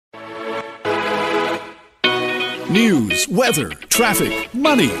News, weather, traffic,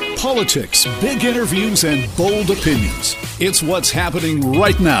 money, politics, big interviews, and bold opinions. It's what's happening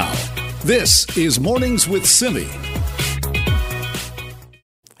right now. This is Mornings with Simi.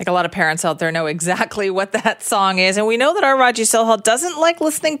 Like a lot of parents out there know exactly what that song is. And we know that our Raji Sohal doesn't like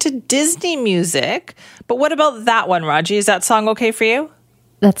listening to Disney music. But what about that one, Raji? Is that song okay for you?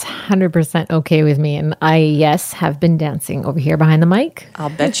 That's 100% okay with me. And I, yes, have been dancing over here behind the mic. I'll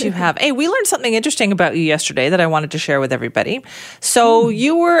bet you have. Hey, we learned something interesting about you yesterday that I wanted to share with everybody. So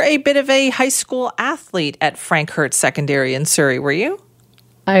you were a bit of a high school athlete at Frank Hurt Secondary in Surrey, were you?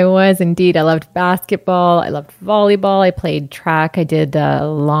 I was indeed. I loved basketball. I loved volleyball. I played track. I did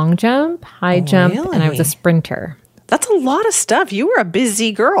long jump, high jump, and I was a sprinter. That's a lot of stuff. You were a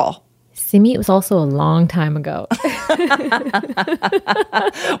busy girl. Simi, it was also a long time ago.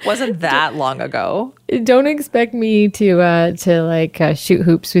 Wasn't that long ago. Don't expect me to shoot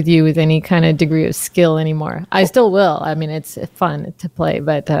hoops with you with any kind of degree of skill anymore. I still will. I mean, it's fun to play,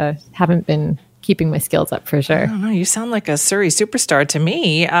 but haven't been keeping my skills up for sure. I don't know. You sound like a Surrey superstar to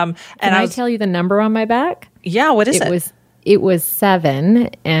me. Can I tell you the number on my back? Yeah, what is it? It was 7,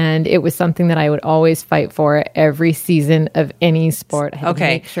 and it was something that I would always fight for every season of any sport. I had to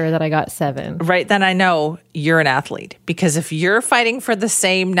make sure that I got 7. Right, then I know you're an athlete, because if you're fighting for the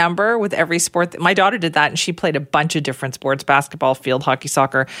same number with every sport, my daughter did that, and she played a bunch of different sports, basketball, field hockey,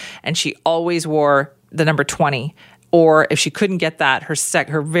 soccer, and she always wore the number 20. Or if she couldn't get that,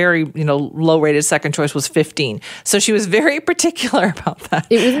 her very low-rated second choice was 15. So she was very particular about that.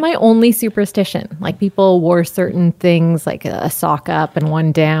 It was my only superstition. Like, people wore certain things, like a sock up and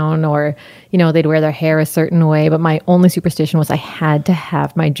one down, or they'd wear their hair a certain way. But my only superstition was I had to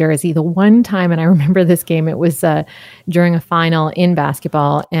have my jersey. The one time, and I remember this game, it was during a final in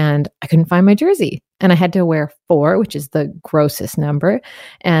basketball, and I couldn't find my jersey. And I had to wear 4, which is the grossest number.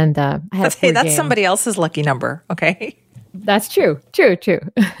 And I had that's somebody else's lucky number, okay? That's true. True.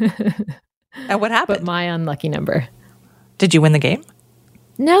 And what happened? But my unlucky number. Did you win the game?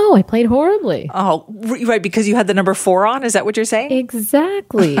 No, I played horribly. Oh, right, because you had the number 4 on? Is that what you're saying?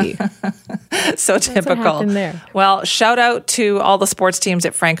 Exactly. So That's typical. what happened there. Well, shout out to all the sports teams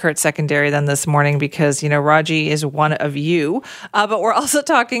at Frank Hurt Secondary then this morning, because, Raji is one of you. But we're also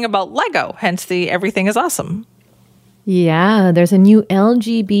talking about Lego, hence the Everything is Awesome. Yeah, there's a new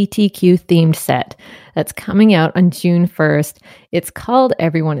LGBTQ themed set that's coming out on June 1st. It's called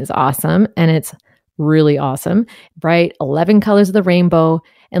Everyone is Awesome, and it's really awesome. Bright 11 colors of the rainbow.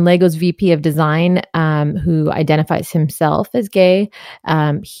 And Lego's VP of design, who identifies himself as gay,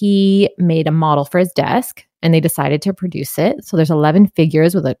 he made a model for his desk, and they decided to produce it. So there's 11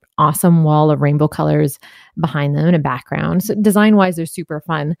 figures with an awesome wall of rainbow colors behind them and a background. So design-wise, they're super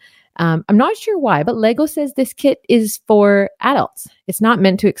fun. I'm not sure why, but Lego says this kit is for adults. It's not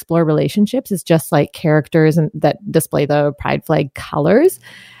meant to explore relationships. It's just like characters that display the pride flag colors.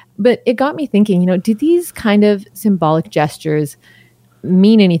 But it got me thinking, do these kind of symbolic gestures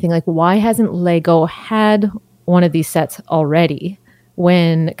mean anything? Like, why hasn't Lego had one of these sets already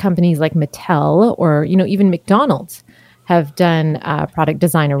when companies like Mattel or, even McDonald's have done product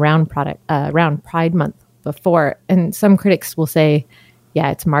design around Pride Month before? And some critics will say,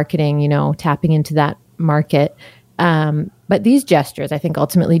 yeah, it's marketing, tapping into that market. But these gestures, I think,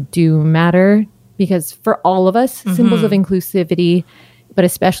 ultimately do matter, because for all of us, symbols of inclusivity, but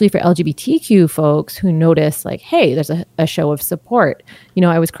especially for LGBTQ folks who notice, like, hey, there's a show of support.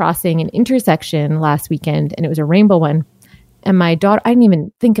 I was crossing an intersection last weekend, and it was a rainbow one. And my daughter, I didn't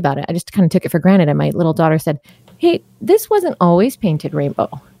even think about it. I just kind of took it for granted. And my little daughter said, hey, this wasn't always painted rainbow.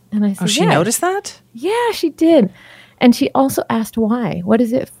 And I said, she noticed that? Yeah, she did. And she also asked why. What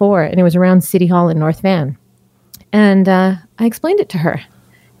is it for? And it was around City Hall in North Van. And I explained it to her.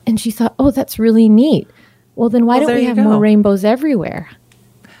 And she thought, oh, that's really neat. Well, then why don't we have more rainbows everywhere?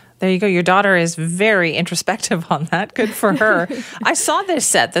 There you go. Your daughter is very introspective on that. Good for her. I saw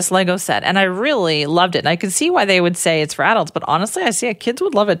this Lego set, and I really loved it. And I could see why they would say it's for adults. But honestly, I see kids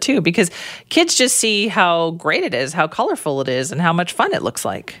would love it too, because kids just see how great it is, how colorful it is, and how much fun it looks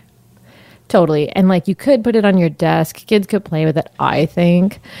like. Totally. And you could put it on your desk. Kids could play with it, I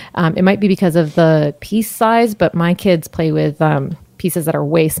think. It might be because of the piece size, but my kids play with pieces that are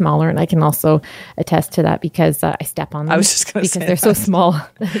way smaller, and I can also attest to that because I step on them. I was just going to say because they're so small.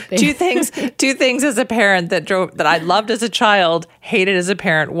 Two things as a parent that I loved as a child, hated as a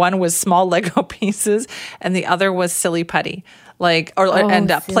parent. One was small Lego pieces, and the other was silly putty,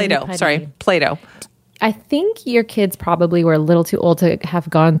 Play-Doh. Putty. Sorry, Play-Doh. I think your kids probably were a little too old to have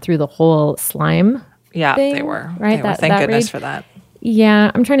gone through the whole slime. Yeah, thing, they were. Right? Thank goodness for that. Yeah,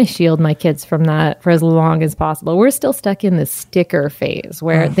 I'm trying to shield my kids from that for as long as possible. We're still stuck in the sticker phase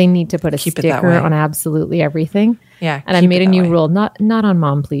where they need to put a sticker on absolutely everything. Yeah. And I made a new rule, not on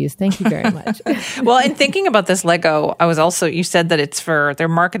mom, please. Thank you very much. Well, in thinking about this Lego, you said that they're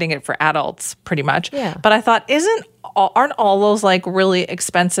marketing it for adults pretty much. Yeah. But I thought, aren't all those like really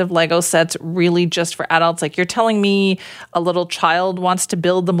expensive Lego sets really just for adults? Like you're telling me a little child wants to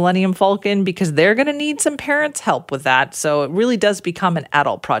build the Millennium Falcon because they're going to need some parents' help with that. So it really does become an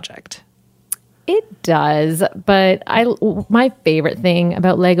adult project. It does, but my favorite thing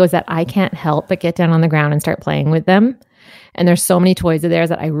about Lego is that I can't help but get down on the ground and start playing with them. And there's so many toys of theirs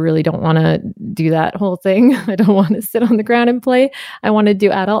that I really don't want to do that whole thing. I don't want to sit on the ground and play. I want to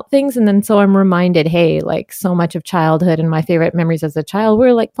do adult things. And then so I'm reminded, hey, like so much of childhood and my favorite memories as a child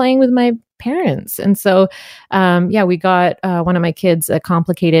were like playing with my parents. And so, we got one of my kids a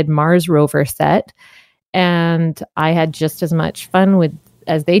complicated Mars rover set. And I had just as much fun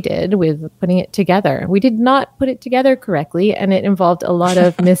as they did with putting it together. We did not put it together correctly, and it involved a lot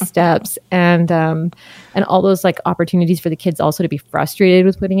of missteps and all those like opportunities for the kids also to be frustrated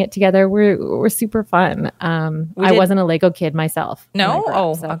with putting it together were super fun. I wasn't a Lego kid myself.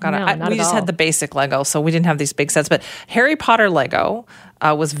 No? We just had the basic Lego, so we didn't have these big sets. But Harry Potter Lego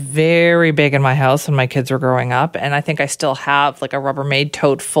was very big in my house when my kids were growing up. And I think I still have like a Rubbermaid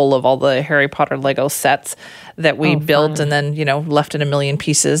tote full of all the Harry Potter Lego sets that we built and then, left in a million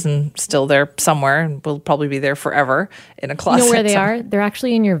pieces and still there somewhere and will probably be there forever in a closet. You know where they are? They're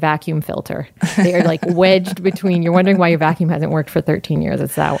actually in your vacuum filter. They are like wedged between. You're wondering why your vacuum hasn't worked for 13 years.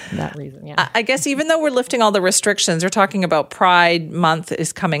 It's that reason. Yeah. I guess even though we're lifting all the restrictions, we're talking about Pride Month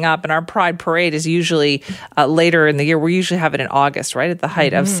is coming up and our Pride Parade is usually later in the year. We usually have it in August, right? At the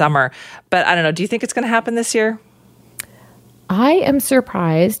height of summer. But I don't know. Do you think it's going to happen this year? I am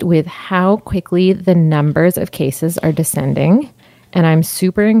surprised with how quickly the numbers of cases are descending. And I'm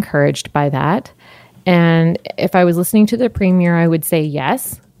super encouraged by that. And if I was listening to the premier, I would say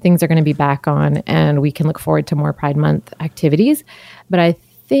yes, things are going to be back on and we can look forward to more Pride Month activities. But I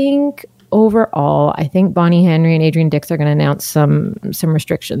think overall, Bonnie Henry and Adrian Dix are going to announce some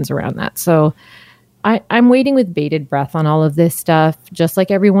restrictions around that. So I'm waiting with bated breath on all of this stuff. Just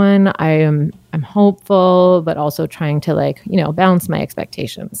like everyone, I'm hopeful, but also trying to balance my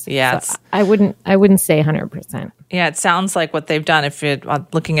expectations. Yeah, so I wouldn't say 100%. Yeah, it sounds like what they've done. If you're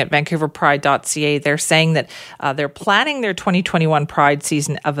looking at VancouverPride.ca, they're saying that they're planning their 2021 Pride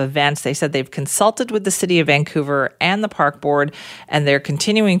season of events. They said they've consulted with the City of Vancouver and the Park Board, and they're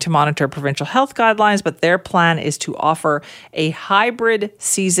continuing to monitor provincial health guidelines, but their plan is to offer a hybrid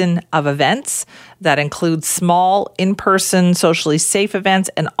season of events that includes small, in-person, socially safe events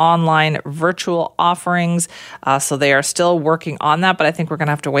and online virtual offerings. So they are still working on that, but I think we're going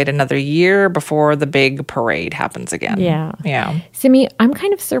to have to wait another year before the big parade happens again. Yeah. Simi, I'm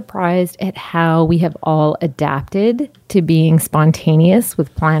kind of surprised at how we have all adapted to being spontaneous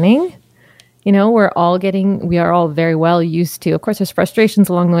with planning. We are all very well used to, of course, there's frustrations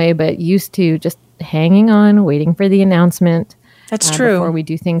along the way, but used to just hanging on, waiting for the announcement. That's true. Before we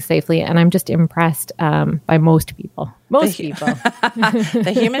do things safely. And I'm just impressed by most people.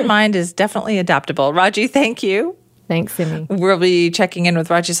 The human mind is definitely adaptable. Raji, thank you. Thanks, Simi. We'll be checking in with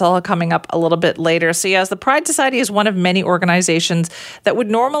Raji Saha coming up a little bit later. So yes, the Pride Society is one of many organizations that would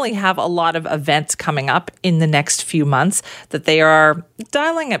normally have a lot of events coming up in the next few months, that they are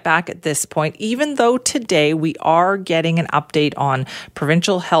dialing it back at this point. Even though today we are getting an update on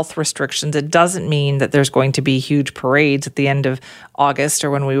provincial health restrictions, it doesn't mean that there's going to be huge parades at the end of August or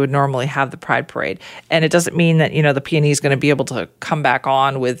when we would normally have the Pride Parade. And it doesn't mean that, the PNE is going to be able to come back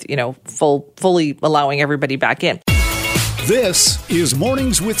on with, fully allowing everybody back in. This is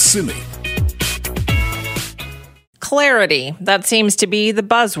Mornings with Simi. Clarity. That seems to be the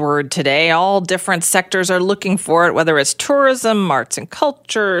buzzword today. All different sectors are looking for it, whether it's tourism, arts and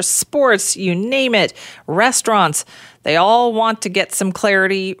culture, sports, you name it, restaurants. They all want to get some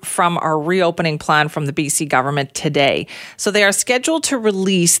clarity from our reopening plan from the BC government today. So they are scheduled to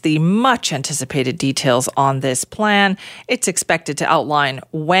release the much anticipated details on this plan. It's expected to outline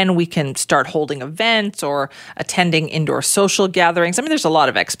when we can start holding events or attending indoor social gatherings. There's a lot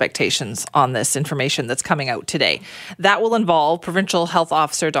of expectations on this information that's coming out today. That will involve Provincial Health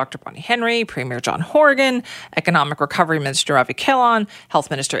Officer Dr. Bonnie Henry, Premier John Horgan, Economic Recovery Minister Ravi Kahlon,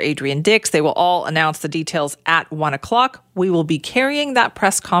 Health Minister Adrian Dix. They will all announce the details at 1 o'clock. We will be carrying that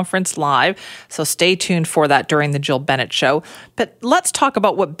press conference live, so stay tuned for that during the Jill Bennett Show. But let's talk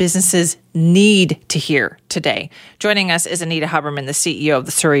about what businesses need to hear today. Joining us is Anita Huberman, the CEO of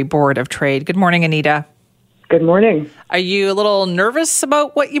the Surrey Board of Trade. Good morning, Anita. Good morning. Are you a little nervous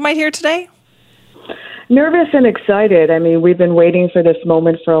about what you might hear today? Nervous and excited. I mean, we've been waiting for this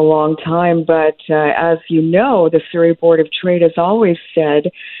moment for a long time, but as you know, the Surrey Board of Trade has always said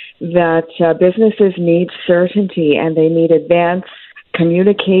that businesses need certainty and they need advance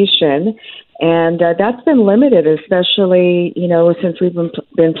communication, and that's been limited, especially, since we've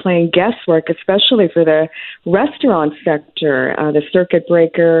been playing guesswork, especially for the restaurant sector. The circuit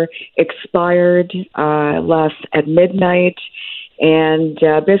breaker expired at midnight, and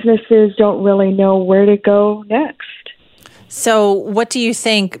businesses don't really know where to go next. So what do you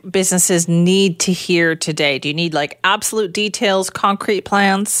think businesses need to hear today? Do you need absolute details, concrete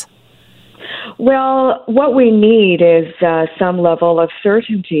plans? Well, what we need is some level of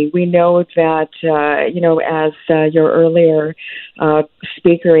certainty. We know that, as your earlier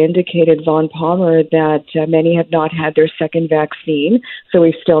speaker indicated, Vaughn Palmer, that many have not had their second vaccine, so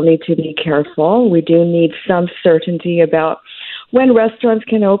we still need to be careful. We do need some certainty about when restaurants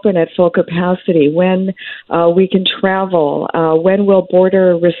can open at full capacity, when we can travel, when will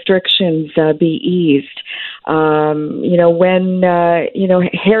border restrictions be eased, when,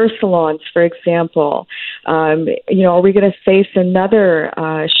 hair salons, for example, are we going to face another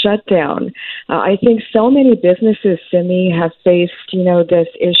shutdown? I think so many businesses, Simi, have faced, this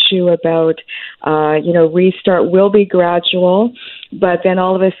issue about, restart will be gradual, but then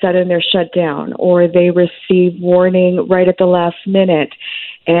all of a sudden they're shut down, or they receive warning right at the last minute,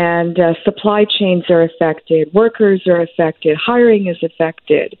 and supply chains are affected, workers are affected, hiring is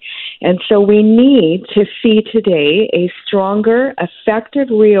affected. And so we need to see today a stronger, effective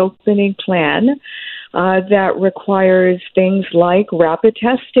reopening plan that requires things like rapid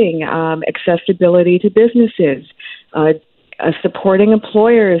testing, accessibility to businesses, supporting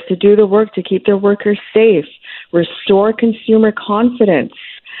employers to do the work to keep their workers safe, restore consumer confidence,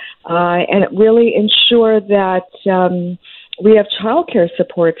 and really ensure that we have childcare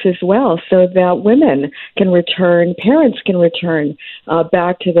supports as well, so that women can return, parents can return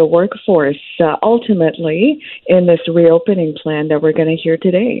back to the workforce, ultimately in this reopening plan that we're going to hear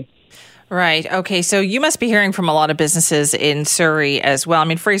today. Right. Okay. So you must be hearing from a lot of businesses in Surrey as well. I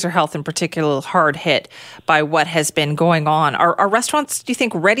mean, Fraser Health in particular, hard hit by what has been going on. Are restaurants, do you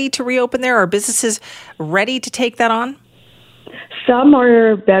think, ready to reopen there? Are businesses ready to take that on? Some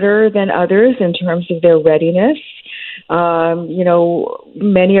are better than others in terms of their readiness.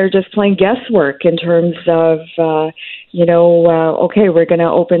 Many are just playing guesswork in terms of, okay, we're going to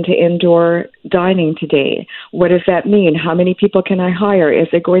open to indoor dining today. What does that mean? How many people can I hire? Is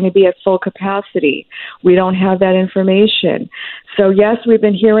it going to be at full capacity? We don't have that information. So, yes, we've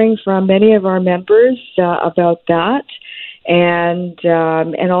been hearing from many of our members about that. And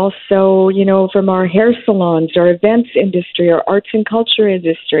also, from our hair salons, our events industry, our arts and culture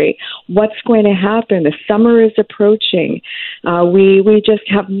industry, what's going to happen? The summer is approaching. We just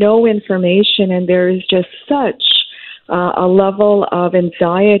have no information, and there is just such a level of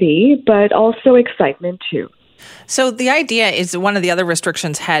anxiety, but also excitement too. So the idea is one of the other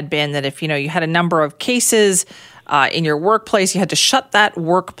restrictions had been that if, you had a number of cases in your workplace, you had to shut that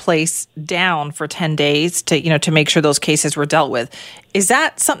workplace down for 10 days to make sure those cases were dealt with. Is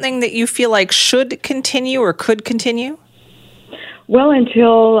that something that you feel like should continue or could continue? Well,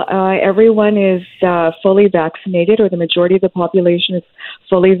 until everyone is fully vaccinated, or the majority of the population is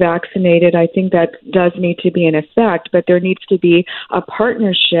fully vaccinated, I think that does need to be in effect, but there needs to be a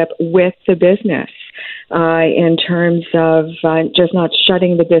partnership with the business in terms of just not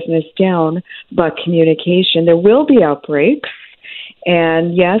shutting the business down, but communication. There will be outbreaks.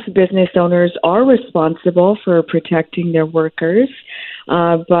 And yes, business owners are responsible for protecting their workers.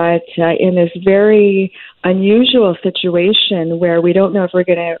 But in this very unusual situation where we don't know if we're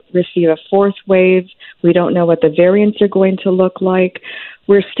going to receive a fourth wave, we don't know what the variants are going to look like,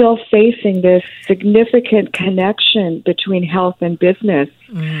 we're still facing this significant connection between health and business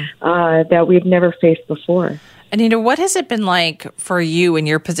that we've never faced before. Anita, what has it been like for you in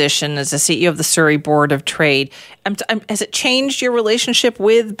your position as the CEO of the Surrey Board of Trade? Has it changed your relationship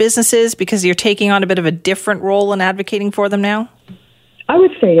with businesses because you're taking on a bit of a different role in advocating for them now? I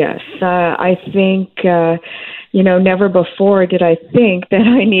would say yes. I think, never before did I think that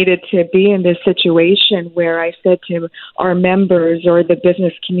I needed to be in this situation where I said to our members or the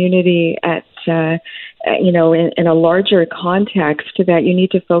business community at, in a larger context, that you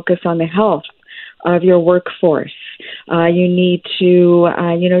need to focus on the health of your workforce. You need to,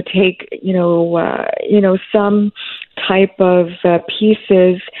 take, some type of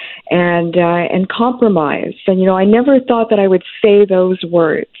pieces and compromise. And, I never thought that I would say those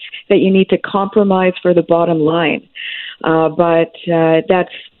words, that you need to compromise for the bottom line. But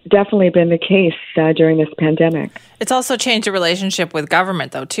that's definitely been the case during this pandemic. It's also changed the relationship with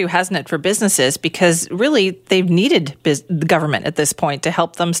government, though, too, hasn't it, for businesses? Because really, they've needed the government at this point to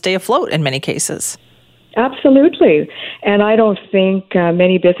help them stay afloat in many cases. Absolutely. And I don't think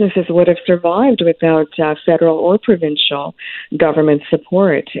many businesses would have survived without federal or provincial government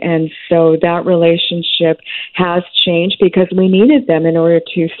support. And so that relationship has changed because we needed them in order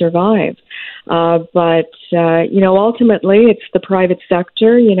to survive. But ultimately, it's the private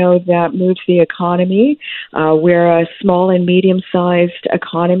sector, that moves the economy. We're a small and medium-sized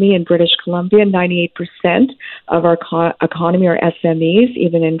economy in British Columbia. 98% of our economy are SMEs,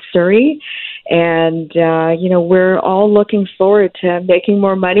 even in Surrey. And, we're all looking forward to making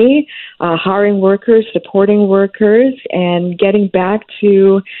more money, hiring workers, supporting workers, and getting back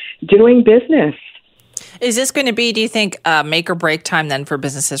to doing business. Is this going to be, do you think, make or break time then for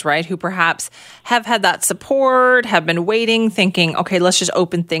businesses, right, who perhaps have had that support, have been waiting, thinking, okay, let's just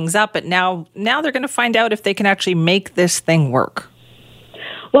open things up, but now they're going to find out if they can actually make this thing work?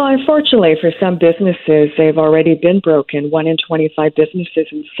 Well, unfortunately, for some businesses, they've already been broken. 1 in 25 businesses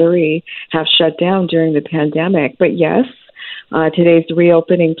in Surrey have shut down during the pandemic. But yes, today's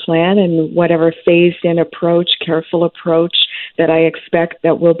reopening plan and whatever phased-in approach, careful approach that I expect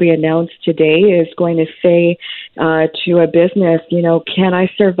that will be announced today is going to say to a business, can I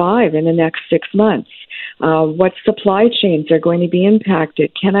survive in the next 6 months? What supply chains are going to be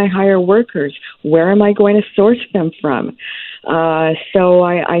impacted? Can I hire workers? Where am I going to source them from? So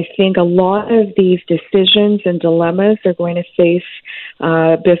I think a lot of these decisions and dilemmas are going to face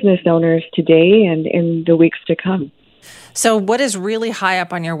business owners today and in the weeks to come. So what is really high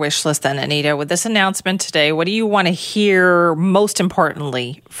up on your wish list then, Anita? With this announcement today, what do you want to hear most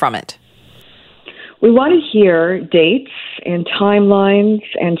importantly from it? We want to hear dates and timelines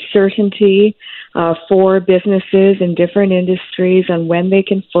and certainty for businesses in different industries on when they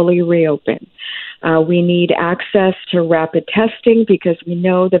can fully reopen. We need access to rapid testing because we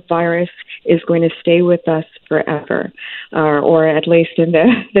know the virus is going to stay with us forever, or at least in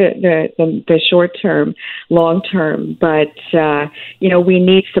the short term, long term. But, we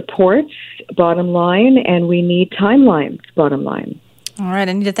need supports, bottom line, and we need timelines, bottom line. All right,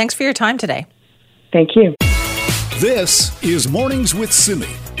 Anita, thanks for your time today. Thank you. This is Mornings with Simi.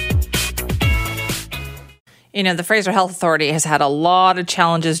 The Fraser Health Authority has had a lot of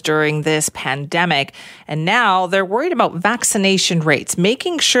challenges during this pandemic, and now they're worried about vaccination rates,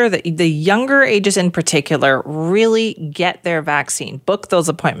 making sure that the younger ages in particular really get their vaccine, book those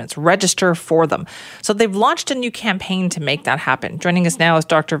appointments, register for them. So they've launched a new campaign to make that happen. Joining us now is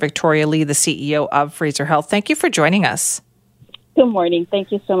Dr. Victoria Lee, the CEO of Fraser Health. Thank you for joining us. Good morning.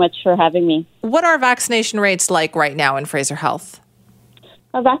 Thank you so much for having me. What are vaccination rates like right now in Fraser Health?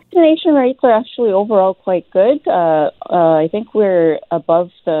 Vaccination rates are actually overall quite good. I think we're above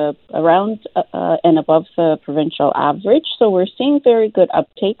the provincial average. So we're seeing very good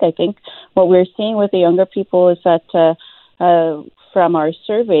uptake. I think what we're seeing with the younger people is that from our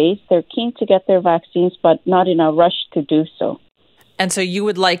surveys, they're keen to get their vaccines, but not in a rush to do so. And so you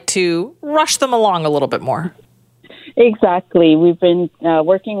would like to rush them along a little bit more? Exactly. We've been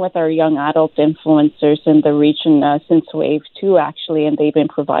working with our young adult influencers in the region since Wave 2, actually, and they've been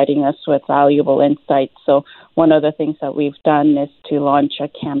providing us with valuable insights. So one of the things that we've done is to launch a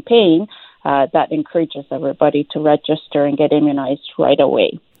campaign that encourages everybody to register and get immunized right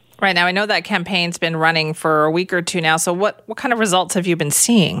away. Right. Now, I know that campaign's been running for a week or two now. So what kind of results have you been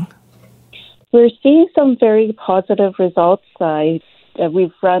seeing? We're seeing some very positive results.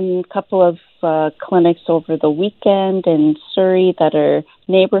 We've run a couple of clinics over the weekend in Surrey that are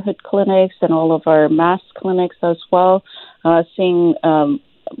neighborhood clinics and all of our mass clinics as well, seeing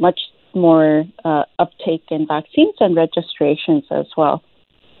much more uptake in vaccines and registrations as well.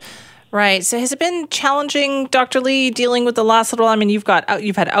 Right. So has it been challenging, Dr. Lee, dealing with the last little while? I mean, you've had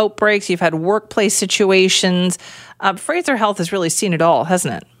outbreaks, you've had workplace situations. Fraser Health has really seen it all,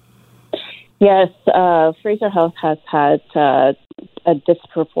 hasn't it? Yes, Fraser Health has had a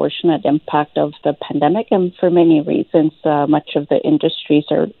disproportionate impact of the pandemic, and for many reasons. Much of the industries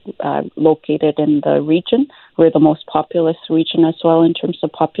are located in the region. We're the most populous region as well in terms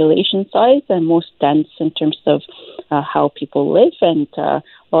of population size, and most dense in terms of how people live, and a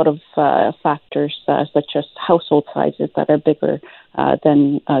lot of factors such as household sizes that are bigger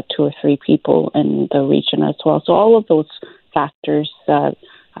than 2 or 3 people in the region as well. So all of those factors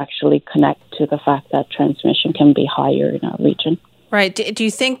actually connect to the fact that transmission can be higher in our region. Right. Do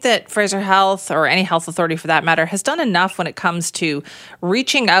you think that Fraser Health, or any health authority for that matter, has done enough when it comes to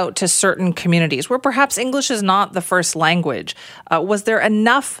reaching out to certain communities where perhaps English is not the first language? Was there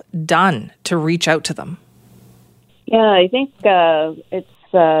enough done to reach out to them? Yeah, I think it's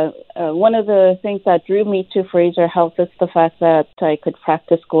one of the things that drew me to Fraser Health is the fact that I could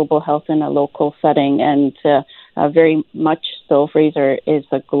practice global health in a local setting, and very much so, Fraser is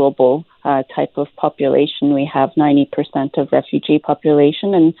a global type of population. We have 90% of refugee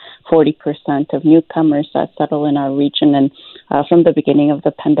population and 40% of newcomers that settle in our region. And from the beginning of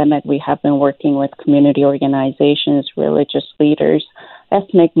the pandemic, we have been working with community organizations, religious leaders,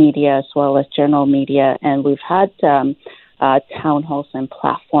 ethnic media, as well as general media. And we've had town halls and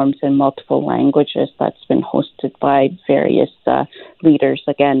platforms in multiple languages that's been hosted by various leaders.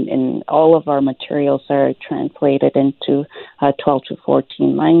 Again, in all of our materials are translated into 12 to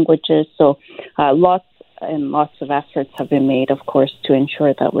 14 languages. So lots of efforts have been made, of course, to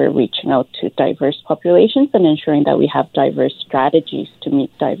ensure that we're reaching out to diverse populations and ensuring that we have diverse strategies to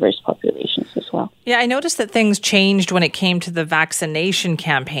meet diverse populations as well. Yeah, I noticed that things changed when it came to the vaccination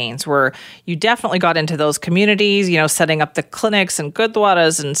campaigns, where you definitely got into those communities, setting up the clinics and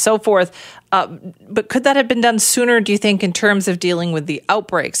gurdwaras and so forth. But could that have been done sooner, do you think, in terms of dealing with the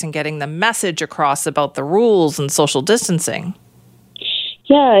outbreaks and getting the message across about the rules and social distancing?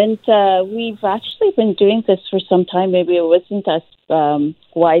 Yeah, and we've actually been doing this for some time. Maybe it wasn't as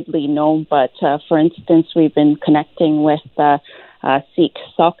widely known, but for instance, we've been connecting with Sikh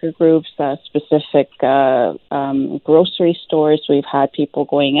soccer groups, specific grocery stores. We've had people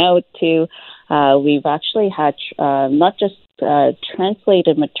going out to. We've actually had not just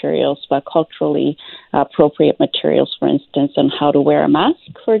translated materials, but culturally appropriate materials, for instance, on how to wear a mask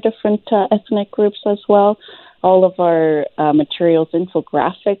for different ethnic groups as well. All of our materials,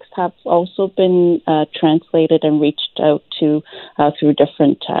 infographics, have also been translated and reached out to through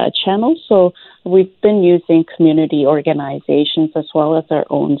different channels. So we've been using community organizations as well as our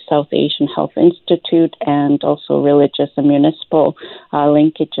own South Asian Health Institute and also religious and municipal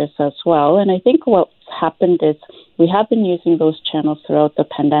linkages as well. And I think what's happened is we have been using those channels throughout the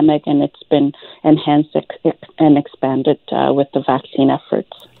pandemic, and it's been enhanced and expanded with the vaccine efforts.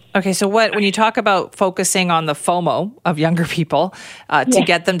 Okay, so when you talk about focusing on the FOMO of younger people to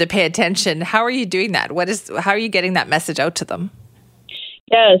get them to pay attention, how are you doing that? How are you getting that message out to them?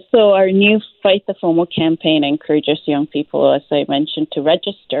 Yeah, so our new Fight the FOMO campaign encourages young people, as I mentioned, to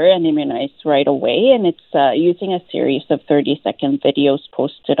register and immunize right away. And it's using a series of 30-second videos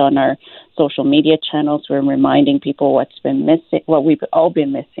posted on our social media channels. We're reminding people what we've all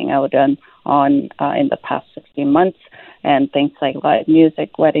been missing out on in the past 16 months. And things like live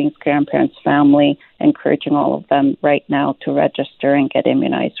music, weddings, grandparents, family, encouraging all of them right now to register and get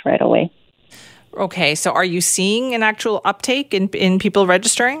immunized right away. Okay, so are you seeing an actual uptake in people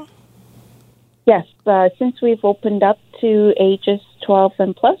registering? Yes, since we've opened up to ages 12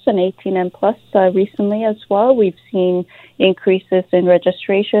 and plus and 18 and plus recently as well, we've seen increases in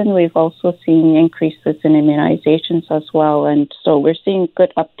registration. We've also seen increases in immunizations as well. And so we're seeing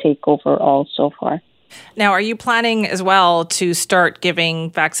good uptake overall so far. Now, are you planning as well to start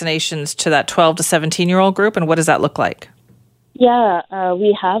giving vaccinations to that 12 to 17-year-old group? And what does that look like? Yeah,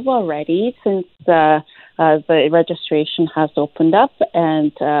 we have already since the registration has opened up.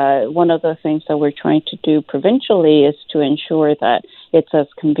 And one of the things that we're trying to do provincially is to ensure that it's as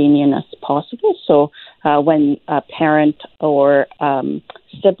convenient as possible. So when a parent or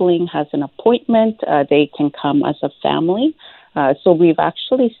sibling has an appointment, they can come as a family. So we've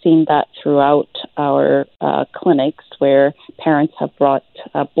actually seen that throughout our clinics where parents have brought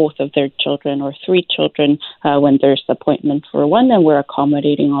both of their children or 3 children when there's appointment for one, and we're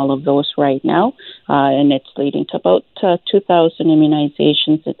accommodating all of those right now. And it's leading to about 2,000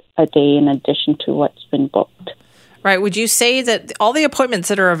 immunizations a day in addition to what's been booked. Right. Would you say that all the appointments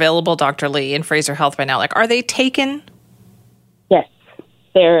that are available, Dr. Lee, in Fraser Health right now, are they taken? Yes,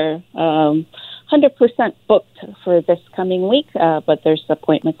 they're 100% booked for this coming week, but there's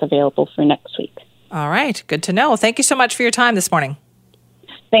appointments available for next week. All right. Good to know. Thank you so much for your time this morning.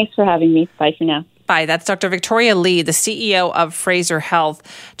 Thanks for having me. Bye for now. Bye. That's Dr. Victoria Lee, the CEO of Fraser Health,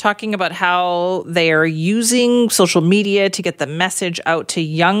 talking about how they are using social media to get the message out to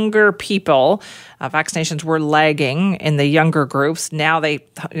younger people. Vaccinations were lagging in the younger groups. Now they're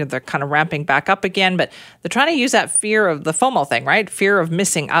kind of ramping back up again, but they're trying to use that fear of the FOMO thing, right? Fear of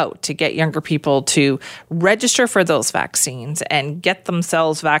missing out to get younger people to register for those vaccines and get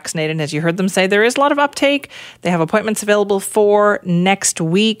themselves vaccinated. And as you heard them say, there is a lot of uptake. They have appointments available for next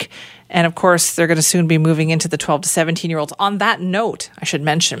week. And of course, they're going to soon be moving into the 12 to 17-year-olds. On that note, I should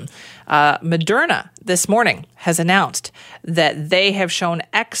mention, Moderna this morning has announced that they have shown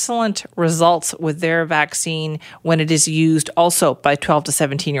excellent results with their vaccine when it is used also by 12 to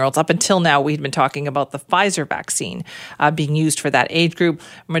 17-year-olds. Up until now, we'd been talking about the Pfizer vaccine being used for that age group.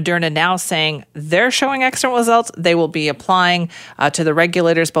 Moderna now saying they're showing excellent results. They will be applying to the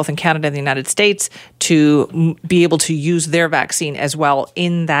regulators, both in Canada and the United States, to be able to use their vaccine as well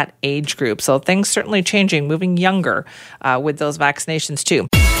in that age group. So things certainly changing, moving younger with those vaccinations too.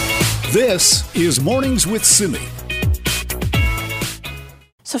 This is Mornings with Simi.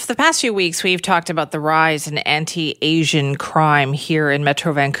 So for the past few weeks, we've talked about the rise in anti-Asian crime here in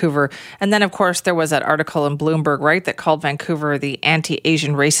Metro Vancouver. And then, of course, there was that article in Bloomberg, right, that called Vancouver the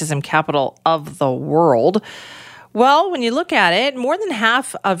anti-Asian racism capital of the world. Well, when you look at it, more than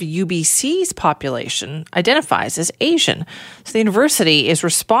half of UBC's population identifies as Asian. So the university is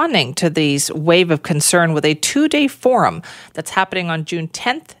responding to these wave of concern with a 2-day forum that's happening on June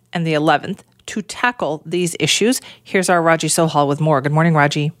 10th and the 11th to tackle these issues. Here's our Raji Sohal with more. Good morning,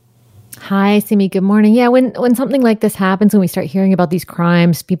 Raji. Hi, Simi. Good morning. Yeah, when something like this happens, when we start hearing about these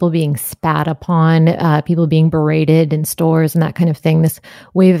crimes, people being spat upon, people being berated in stores and that kind of thing, this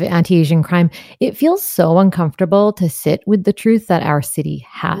wave of anti-Asian crime, it feels so uncomfortable to sit with the truth that our city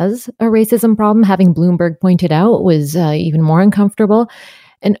has a racism problem. Having Bloomberg pointed out was even more uncomfortable.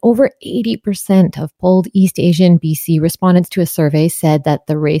 And over 80% of polled East Asian BC respondents to a survey said that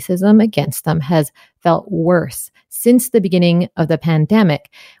the racism against them has felt worse since the beginning of the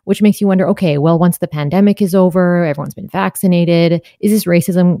pandemic, which makes you wonder, okay, well, once the pandemic is over, everyone's been vaccinated, is this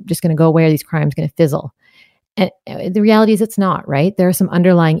racism just going to go away? Are these crimes going to fizzle? And the reality is it's not, right? There are some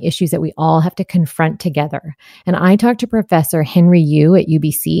underlying issues that we all have to confront together. And I talked to Professor Henry Yu at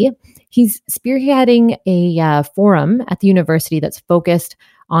UBC. He's spearheading a forum at the university that's focused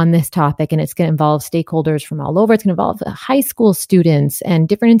on this topic, and it's going to involve stakeholders from all over. It's going to involve high school students and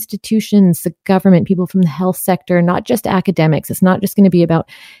different institutions, the government, people from the health sector, not just academics. It's not just going to be about,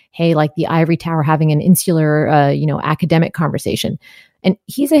 hey, like the ivory tower having an insular, academic conversation. And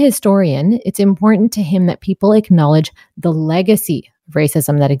he's a historian. It's important to him that people acknowledge the legacy of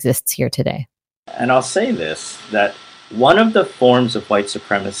racism that exists here today. And I'll say this, that one of the forms of white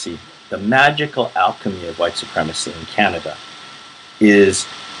supremacy, the magical alchemy of white supremacy in Canada, is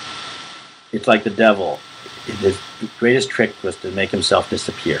it's like the devil. His greatest trick was to make himself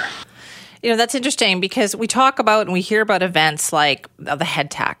disappear. You know, that's interesting because we talk about and we hear about events like the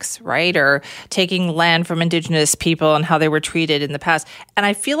head tax, right? Or taking land from Indigenous people and how they were treated in the past. And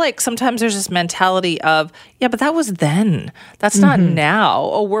I feel like sometimes there's this mentality of, yeah, but that was then. That's not now.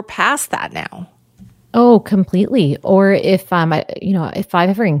 Oh, we're past that now. Oh, completely. Or if if I've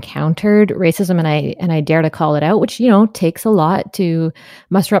ever encountered racism and I dare to call it out, which takes a lot to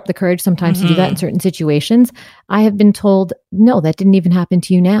muster up the courage sometimes to do that in certain situations, I have been told, no, that didn't even happen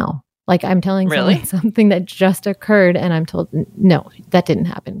to you now. Like I'm telling someone something that just occurred, and I'm told, no, that didn't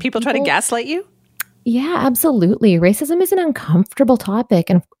happen. People try to gaslight you? Yeah, absolutely. Racism is an uncomfortable topic.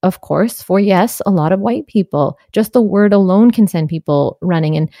 And of course, for yes, a lot of white people, just the word alone can send people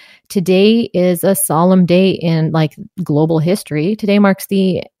running. And today is a solemn day in global history. Today marks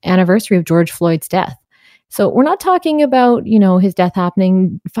the anniversary of George Floyd's death. So we're not talking about, his death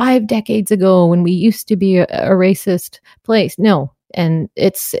happening 5 decades ago when we used to be a racist place. No. And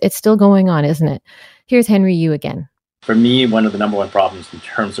it's still going on, isn't it? Here's Henry Yu again. For me, one of the number one problems in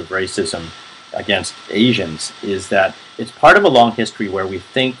terms of racism against Asians is that it's part of a long history where we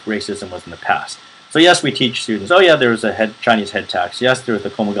think racism was in the past. So yes, we teach students, there was a Chinese head tax. Yes, there was the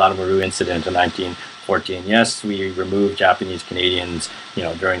Komagata-Maru incident in 1914. Yes, we removed Japanese Canadians,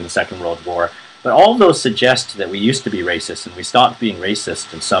 during the Second World War. But all of those suggest that we used to be racist and we stopped being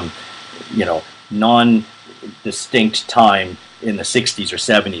racist in some, non-distinct time in the 60s or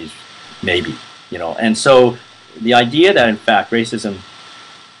 70s, maybe, And so the idea that, in fact, racism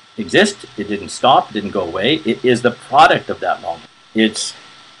exists, it didn't stop, it didn't go away, it is the product of that moment. It's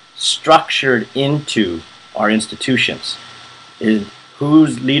structured into our institutions.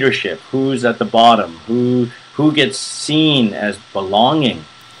 Whose leadership, who's at the bottom, who gets seen as belonging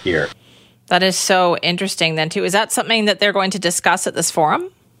here. That is so interesting then, too. Is that something that they're going to discuss at this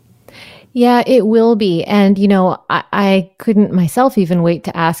forum? Yeah, it will be. And, I couldn't myself even wait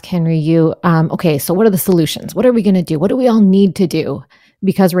to ask Henry Yu, okay, so what are the solutions? What are we going to do? What do we all need to do?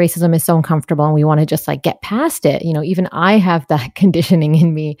 Because racism is so uncomfortable and we want to just get past it. Even I have that conditioning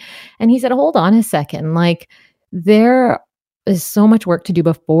in me. And he said, hold on a second. There there's so much work to do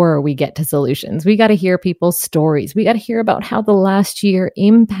before we get to solutions. We got to hear people's stories. We got to hear about how the last year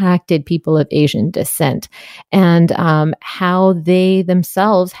impacted people of Asian descent and how they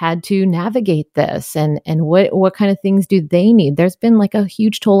themselves had to navigate this and what kind of things do they need. There's been like a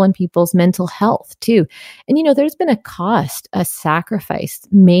huge toll on people's mental health too. And, there's been a cost, a sacrifice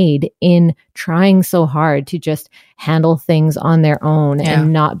made in trying so hard to just handle things on their own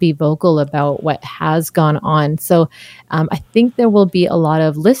and not be vocal about what has gone on. So I think there will be a lot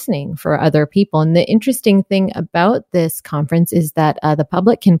of listening for other people. And the interesting thing about this conference is that the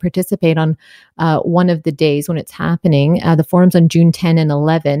public can participate on one of the days when it's happening. The forum's on June 10 and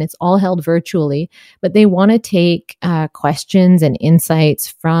 11. It's all held virtually, but they want to take questions and insights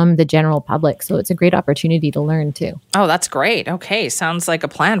from the general public. So it's a great opportunity to learn too. Oh, that's great. Okay. Sounds like a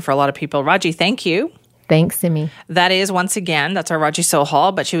plan for a lot of people. Raji, thank you. Thanks, Simi. That is, once again, that's our Raji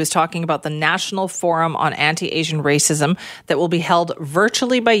Sohal, but she was talking about the National Forum on Anti-Asian Racism that will be held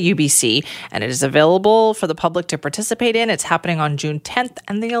virtually by UBC, and it is available for the public to participate in. It's happening on June 10th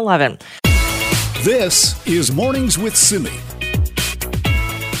and the 11th. This is Mornings with Simi.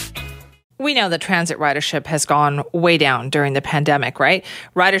 We know that transit ridership has gone way down during the pandemic, right?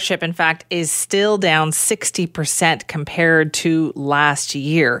 Ridership, in fact, is still down 60% compared to last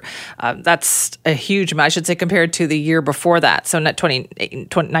year. That's a huge amount, I should say, compared to the year before that. So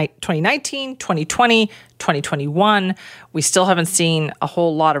 2019, 2020, 2021, we still haven't seen a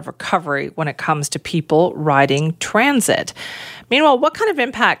whole lot of recovery when it comes to people riding transit. Meanwhile, what kind of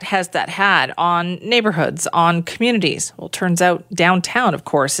impact has that had on neighborhoods, on communities? Well, it turns out downtown, of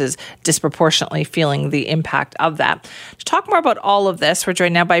course, is disproportionately feeling the impact of that. To talk more about all of this, we're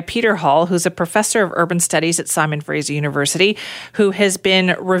joined now by Peter Hall, who's a professor of urban studies at Simon Fraser University, who has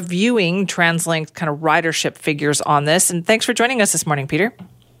been reviewing TransLink's kind of ridership figures on this. And thanks for joining us this morning, Peter.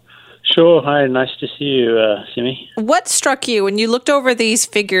 Sure. Hi, nice to see you, Simi. What struck you when you looked over these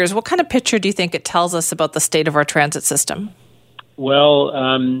figures? What kind of picture do you think it tells us about the state of our transit system? Well,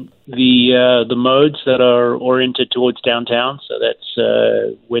 the modes that are oriented towards downtown, so that's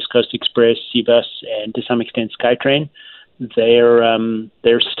West Coast Express, Cbus, and to some extent SkyTrain,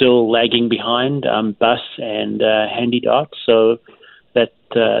 they're still lagging behind bus and HandyDART. So that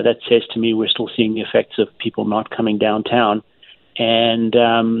says to me we're still seeing the effects of people not coming downtown. And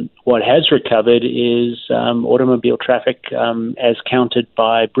what has recovered is automobile traffic as counted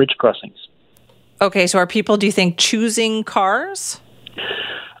by bridge crossings. Okay, so are people, do you think, choosing cars?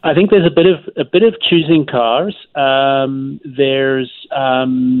 I think there's a bit of choosing cars.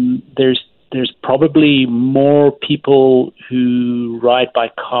 There's probably more people who ride by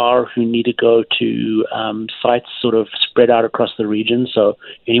car who need to go to sites sort of spread out across the region. So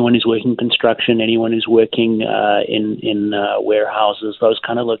anyone who's working construction, anyone who's working in warehouses, those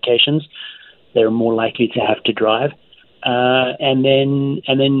kind of locations, they're more likely to have to drive. And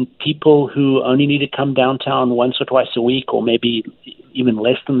then people who only need to come downtown once or twice a week, or maybe even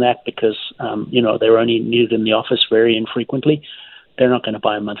less than that, because they're only needed in the office very infrequently. They're not going to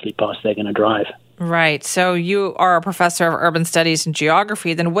buy a monthly pass. They're going to drive. Right. So you are a professor of urban studies and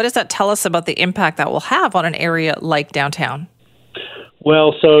geography. Then what does that tell us about the impact that will have on an area like downtown?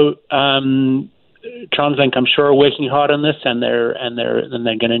 Well, so TransLink, I'm sure, are working hard on this, and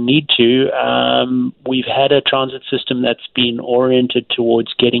they're going to need to. We've had a transit system that's been oriented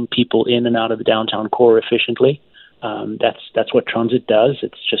towards getting people in and out of the downtown core efficiently. That's what transit does.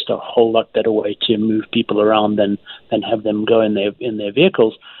 It's just a whole lot better way to move people around than have them go in their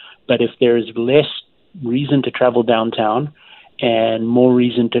vehicles. But if there's less reason to travel downtown and more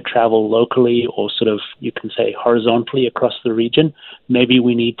reason to travel locally, or sort of, you can say, horizontally across the region, maybe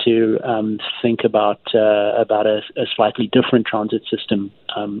we need to think about a slightly different transit system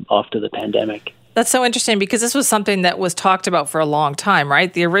after the pandemic. That's so interesting, because this was something that was talked about for a long time,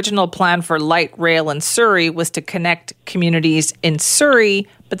 right? The original plan for light rail in Surrey was to connect communities in Surrey,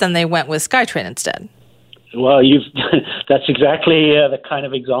 but then they went with SkyTrain instead. Well, that's exactly the kind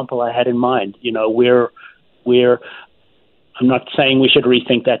of example I had in mind. I'm not saying we should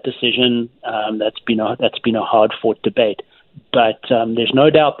rethink that decision. That's been a hard-fought debate. But there's no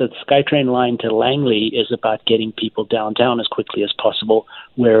doubt that the SkyTrain line to Langley is about getting people downtown as quickly as possible,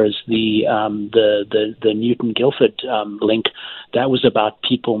 whereas the Newton-Guildford link, that was about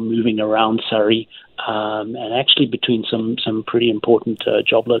people moving around Surrey, and actually between some pretty important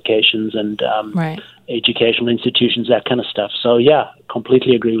job locations and educational institutions, that kind of stuff. So yeah,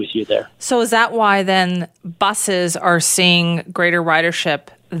 completely agree with you there. So is that why then buses are seeing greater ridership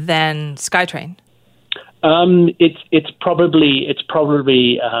than SkyTrain? It's probably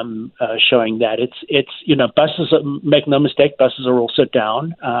showing that it's buses. Make no mistake, buses are also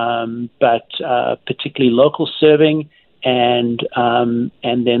down, but particularly local serving and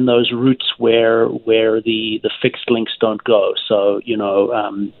then those routes where the fixed links don't go. So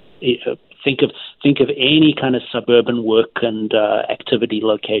think of any kind of suburban work and activity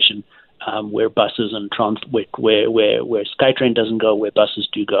location where buses and where SkyTrain doesn't go, where buses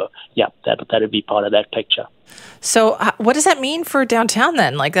do go. Yeah, that'd be part of that picture. So what does that mean for downtown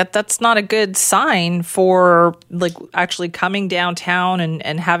then? Like that's not a good sign for like actually coming downtown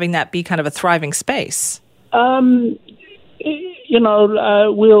and having that be kind of a thriving space. We'll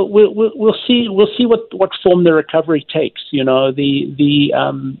see what form the recovery takes.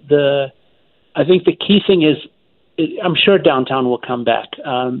 I think the key thing is, I'm sure downtown will come back.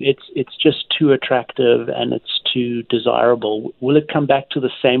 It's just too attractive and it's too desirable. Will it come back to the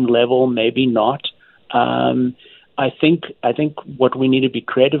same level? Maybe not. I think what we need to be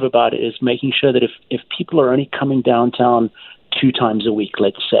creative about is making sure that if people are only coming downtown 2 times a week,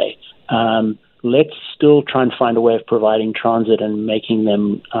 let's say, let's still try and find a way of providing transit and making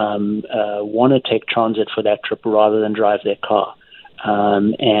them want to take transit for that trip rather than drive their car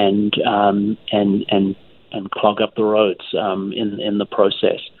and clog up the roads in the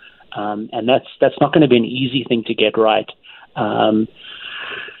process. And that's not going to be an easy thing to get right.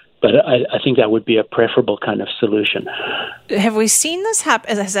 But I think that would be a preferable kind of solution. Have we seen this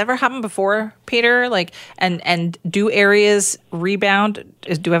happen? Has it ever happened before, Peter? Like, and do areas rebound?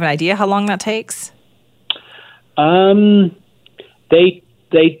 Do we have an idea how long that takes? They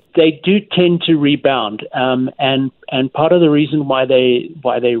do tend to rebound, and part of the reason why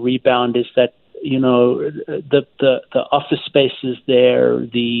they rebound is that the office space is there,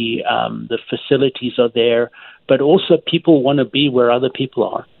 the facilities are there, but also people want to be where other people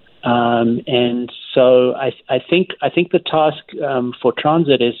are. And so I think the task for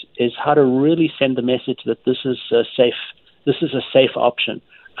transit is how to really send the message that this is a safe option.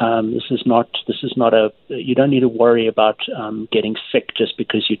 This is not you don't need to worry about getting sick just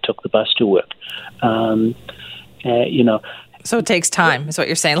because you took the bus to work. So it takes time, is what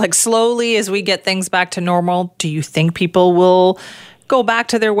you're saying. Like slowly as we get things back to normal, do you think people will go back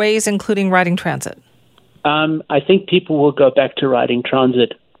to their ways, including riding transit? I think people will go back to riding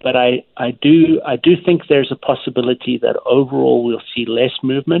transit. But I do think there's a possibility that overall we'll see less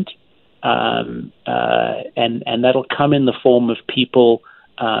movement, and that'll come in the form of people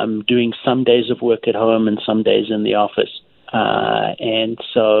doing some days of work at home and some days in the office. And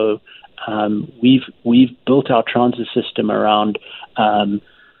so we've built our transit system around 5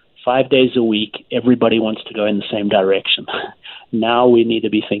 days a week. Everybody wants to go in the same direction. Now we need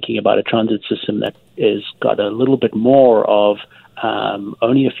to be thinking about a transit system that is got a little bit more of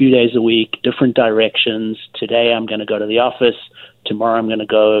only a few days a week, different directions. Today I'm going to go to the office. Tomorrow I'm going to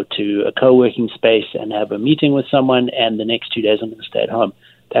go to a co-working space and have a meeting with someone. And the next 2 days I'm going to stay at home.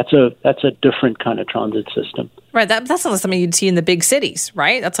 That's a different kind of transit system. Right. That's not something you'd see in the big cities,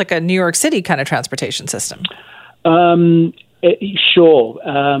 right? That's like a New York City kind of transportation system. Sure.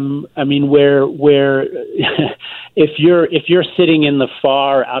 I mean, where if you're sitting in the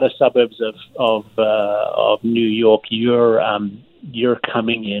far outer suburbs of New York, you're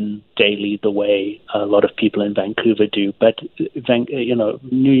coming in daily the way a lot of people in Vancouver do. But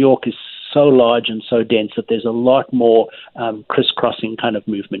New York is so large and so dense that there's a lot more crisscrossing kind of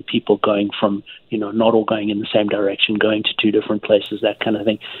movement. People going from not all going in the same direction, going to 2 different places, that kind of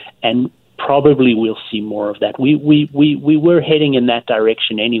thing, and probably we'll see more of that. We were heading in that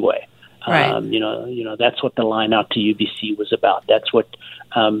direction anyway. Right. That's what the line out to UBC was about. That's what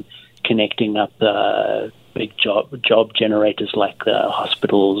connecting up big job generators like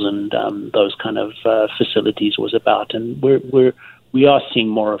hospitals and those kind of facilities was about. And we are seeing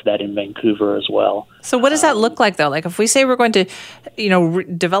more of that in Vancouver as well. So what does that look like, though? Like if we say we're going to,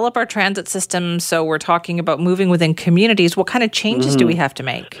 develop our transit system, so we're talking about moving within communities, what kind of changes do we have to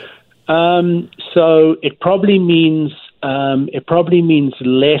make? So it probably means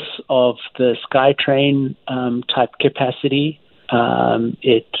less of the SkyTrain type capacity.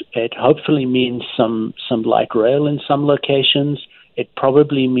 It hopefully means some light rail in some locations. It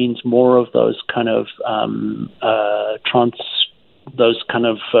probably means more of those kind of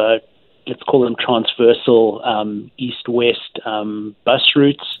let's call them transversal east-west bus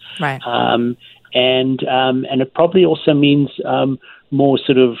routes. Right. And it probably also means more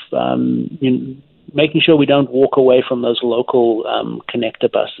sort of making sure we don't walk away from those local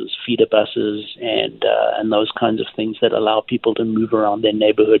connector buses, feeder buses, and those kinds of things that allow people to move around their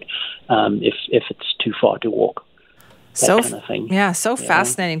neighborhood if it's too far to walk. That kind of thing. Yeah,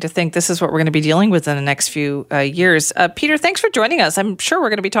 fascinating to think this is what we're going to be dealing with in the next few years. Peter, thanks for joining us. I'm sure we're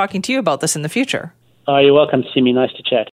going to be talking to you about this in the future. Oh, you're welcome, Simi. Nice to chat.